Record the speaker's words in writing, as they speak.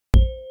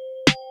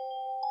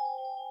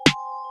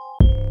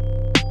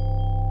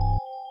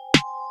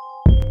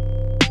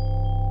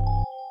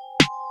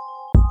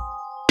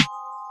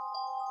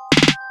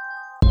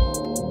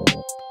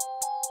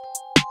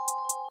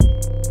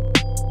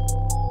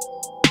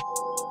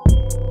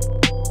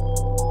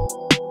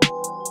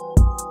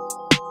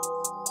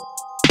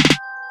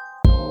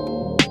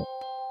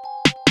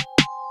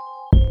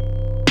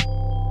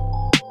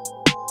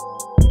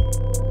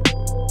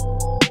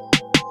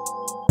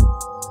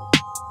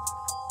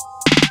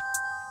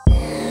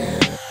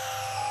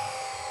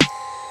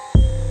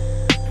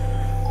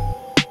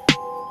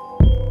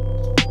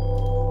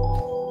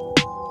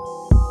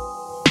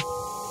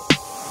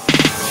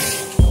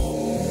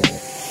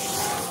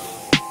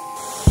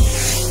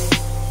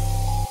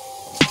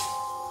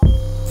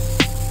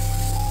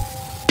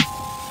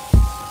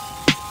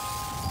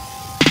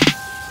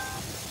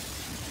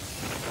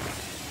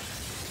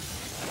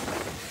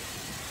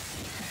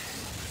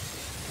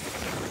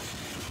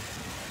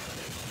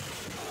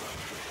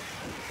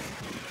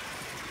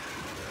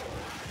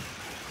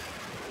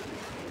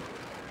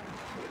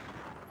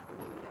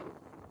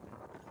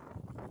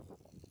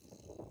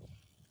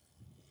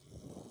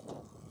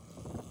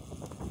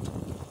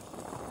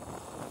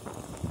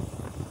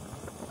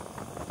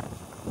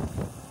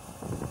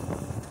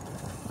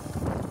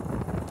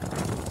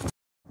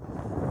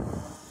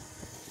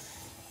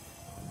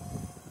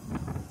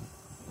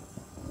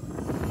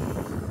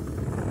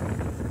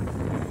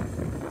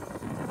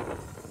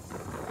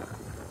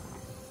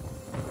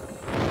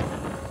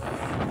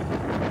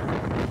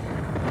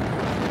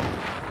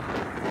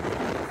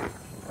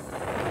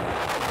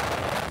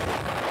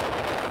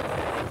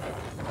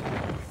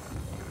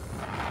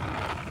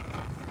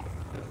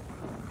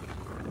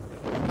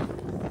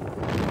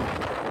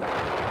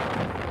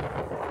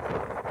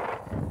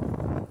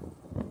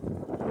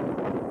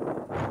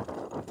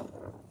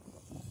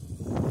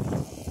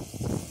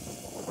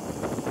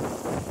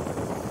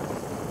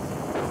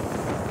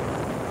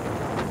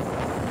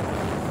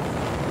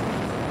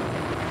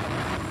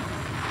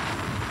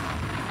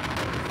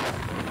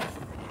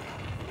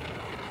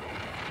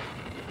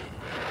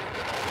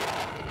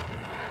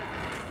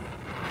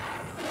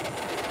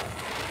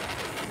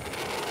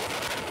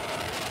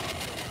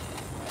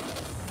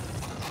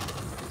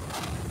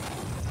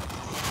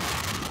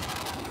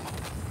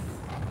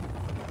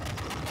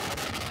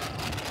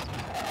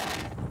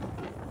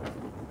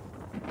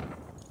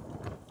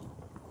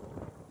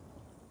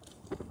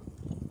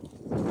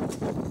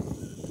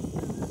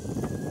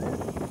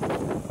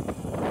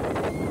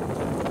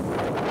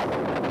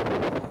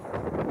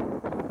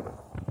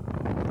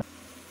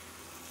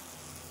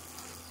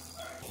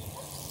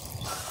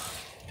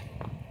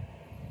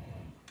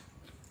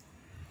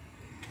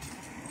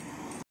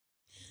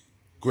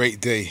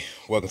Great day.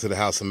 Welcome to the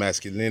House of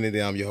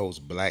Masculinity. I'm your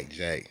host, Black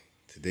Jack.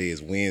 Today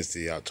is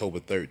Wednesday, October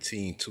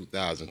 13,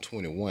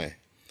 2021.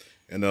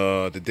 And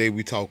today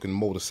we talking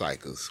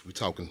motorcycles. We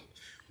talking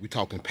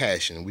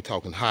passion. We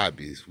talking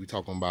hobbies. We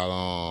talking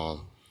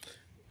about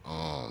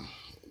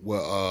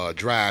what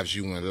drives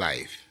you in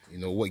life. You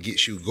know, what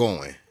gets you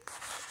going.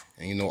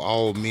 And you know,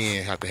 all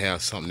men have to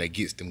have something that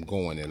gets them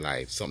going in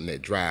life, something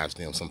that drives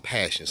them, some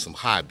passion, some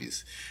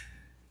hobbies.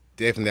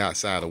 Definitely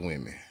outside of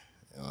women.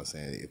 You know what I'm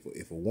saying?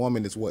 If a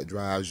woman is what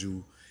drives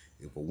you,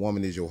 if a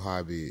woman is your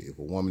hobby, if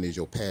a woman is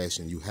your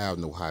passion, you have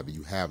no hobby,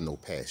 you have no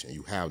passion,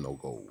 you have no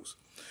goals.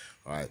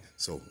 All right.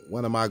 So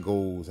one of my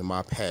goals and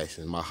my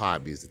passion, my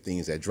hobbies, the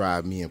things that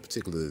drive me in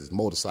particular is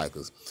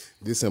motorcycles.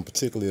 This in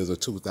particular is a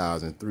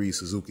 2003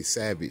 Suzuki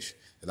Savage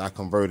that I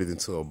converted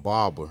into a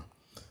barber.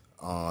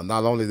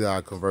 Not only did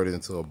I convert it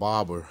into a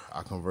barber,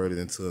 I converted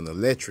it into an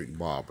electric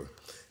barber.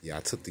 Yeah,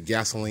 I took the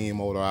gasoline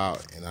motor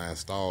out and I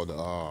installed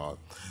the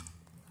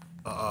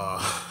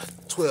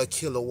 12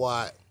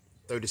 kilowatt,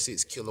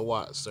 36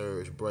 kilowatt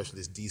surge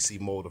brushless DC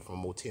motor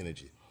from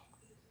Motenergy.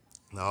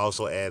 And I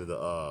also added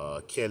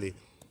a Kelly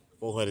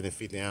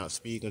 450 ounce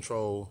speed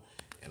control,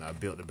 and I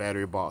built the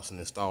battery box and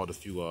installed a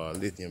few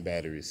lithium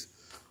batteries.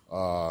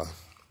 I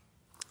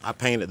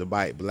painted the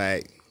bike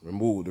black,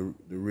 removed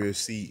the rear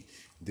seat,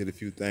 did a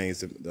few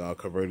things to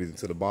convert it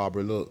into the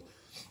barber look.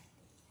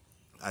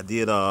 I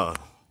did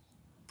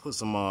put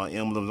some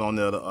emblems on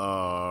there to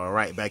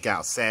write back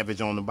out Savage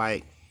on the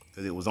bike,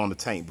 because it was on the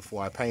tank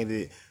before I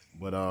painted it.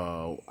 But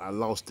I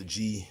lost the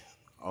G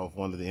off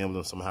one of the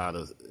emblems. Somehow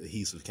the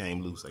adhesive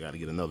came loose. I got to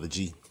get another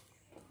G.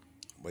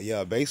 But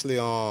yeah, basically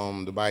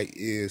the bike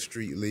is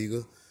street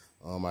legal.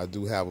 I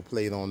do have a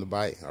plate on the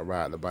bike. I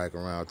ride the bike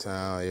around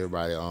town.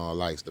 Everybody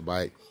likes the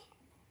bike.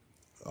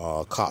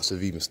 Cops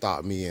have even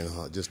stopped me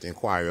and just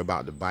inquire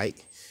about the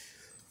bike.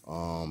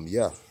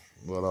 Yeah,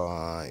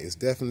 but it's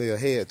definitely a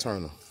head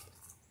turner.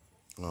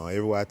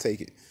 Everywhere I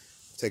take it,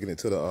 taking it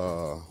to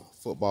the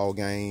football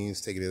games,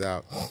 taking it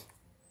out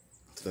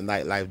to the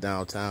nightlife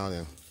downtown,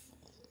 and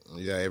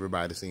yeah,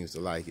 everybody seems to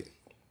like it.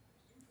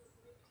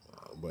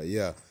 But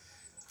yeah,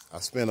 I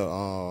spent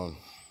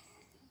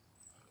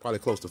probably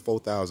close to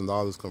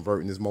 $4,000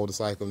 converting this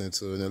motorcycle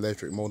into an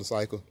electric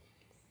motorcycle.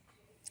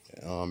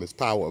 It's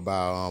powered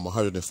by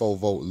 104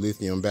 volt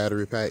lithium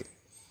battery pack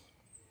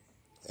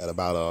at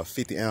about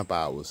 50 amp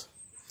hours.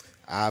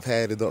 I've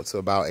had it up to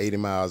about 80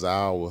 miles an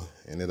hour,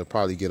 and it'll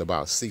probably get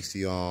about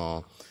 60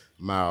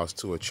 miles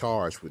to a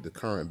charge with the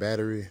current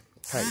battery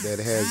pack that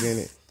it has in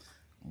it.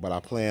 But I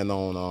plan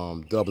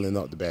on doubling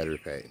up the battery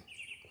pack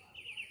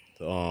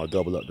to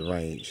double up the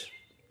range.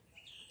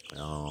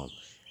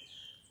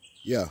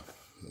 Yeah,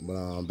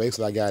 but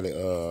basically I got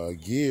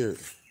it geared.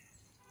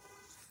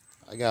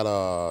 I got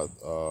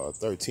a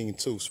 13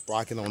 tooth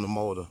sprocket on the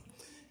motor,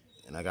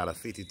 and I got a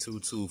 52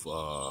 tooth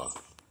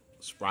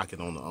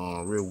sprocket on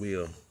the rear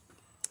wheel.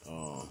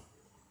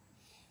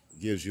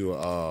 Gives you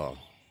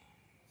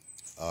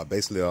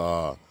basically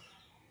a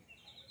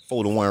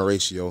 4-to-1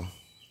 ratio.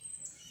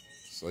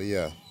 So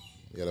yeah,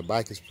 the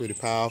bike is pretty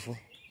powerful.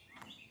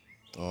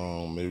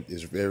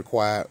 It's very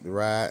quiet to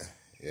ride,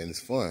 and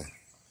it's fun.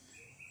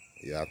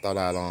 Yeah, I thought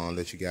I'd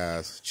let you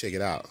guys check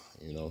it out.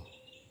 You know,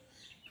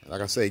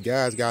 like I say,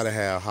 guys gotta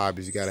have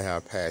hobbies. You gotta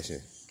have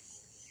passion.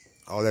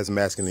 All that's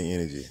masculine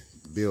energy.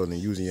 Building,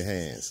 using your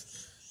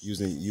hands,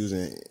 using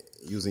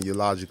your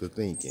logical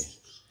thinking.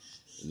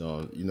 You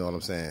know what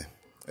I'm saying?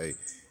 Hey,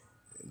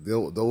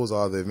 those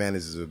are the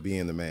advantages of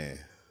being the man.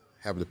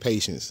 Having the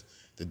patience,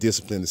 the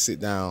discipline to sit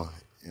down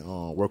and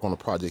work on a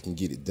project and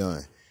get it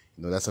done.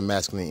 You know, that's a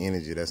masculine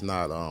energy. That's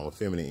not a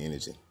feminine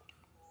energy.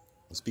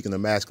 Speaking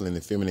of masculine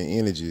and feminine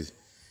energies,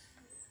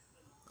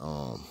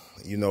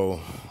 you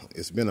know,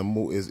 it's been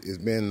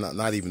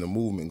not even a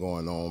movement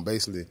going on.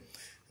 Basically,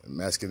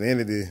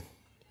 masculinity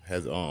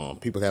has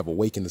people have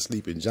awakened the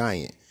sleeping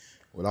giant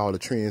with all the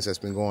trends that's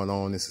been going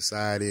on in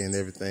society and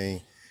everything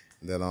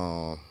that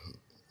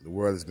the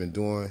world has been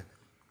doing,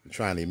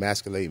 trying to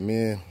emasculate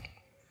men.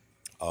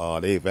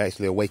 They've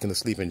actually awakened the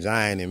sleeping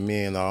giant, and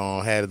men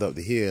had it up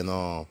to here,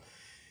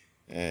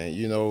 and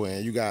you know,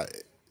 and you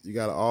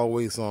gotta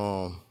always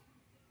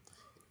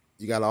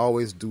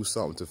do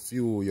something to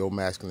fuel your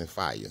masculine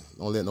fire.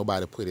 Don't let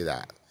nobody put it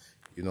out.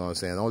 You know what I'm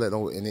saying?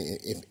 And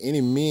if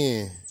any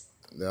men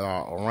that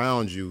are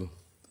around you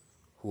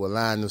who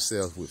align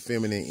themselves with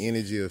feminine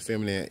energy or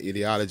feminine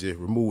ideology,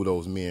 remove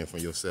those men from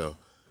yourself.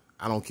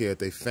 I don't care if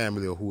they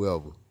family or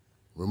whoever.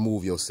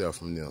 Remove yourself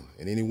from them.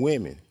 And any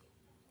women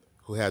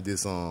who have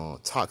this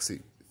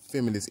toxic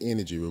feminist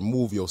energy,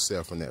 remove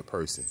yourself from that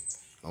person.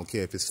 I don't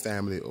care if it's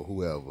family or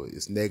whoever.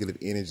 It's negative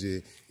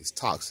energy. It's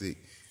toxic,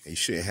 and you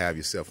shouldn't have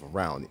yourself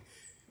around it.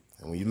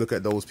 And when you look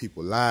at those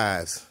people's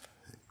lives,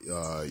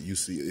 you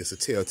see it's a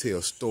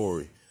telltale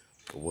story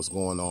of what's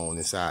going on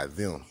inside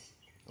them.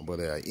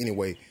 But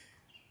anyway,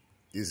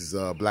 this is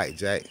Black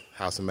Jack,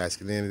 House of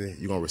Masculinity.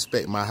 You're going to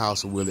respect my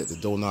house, or we'll let the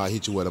doorknob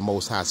hit you where the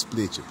Most High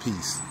split your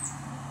peace.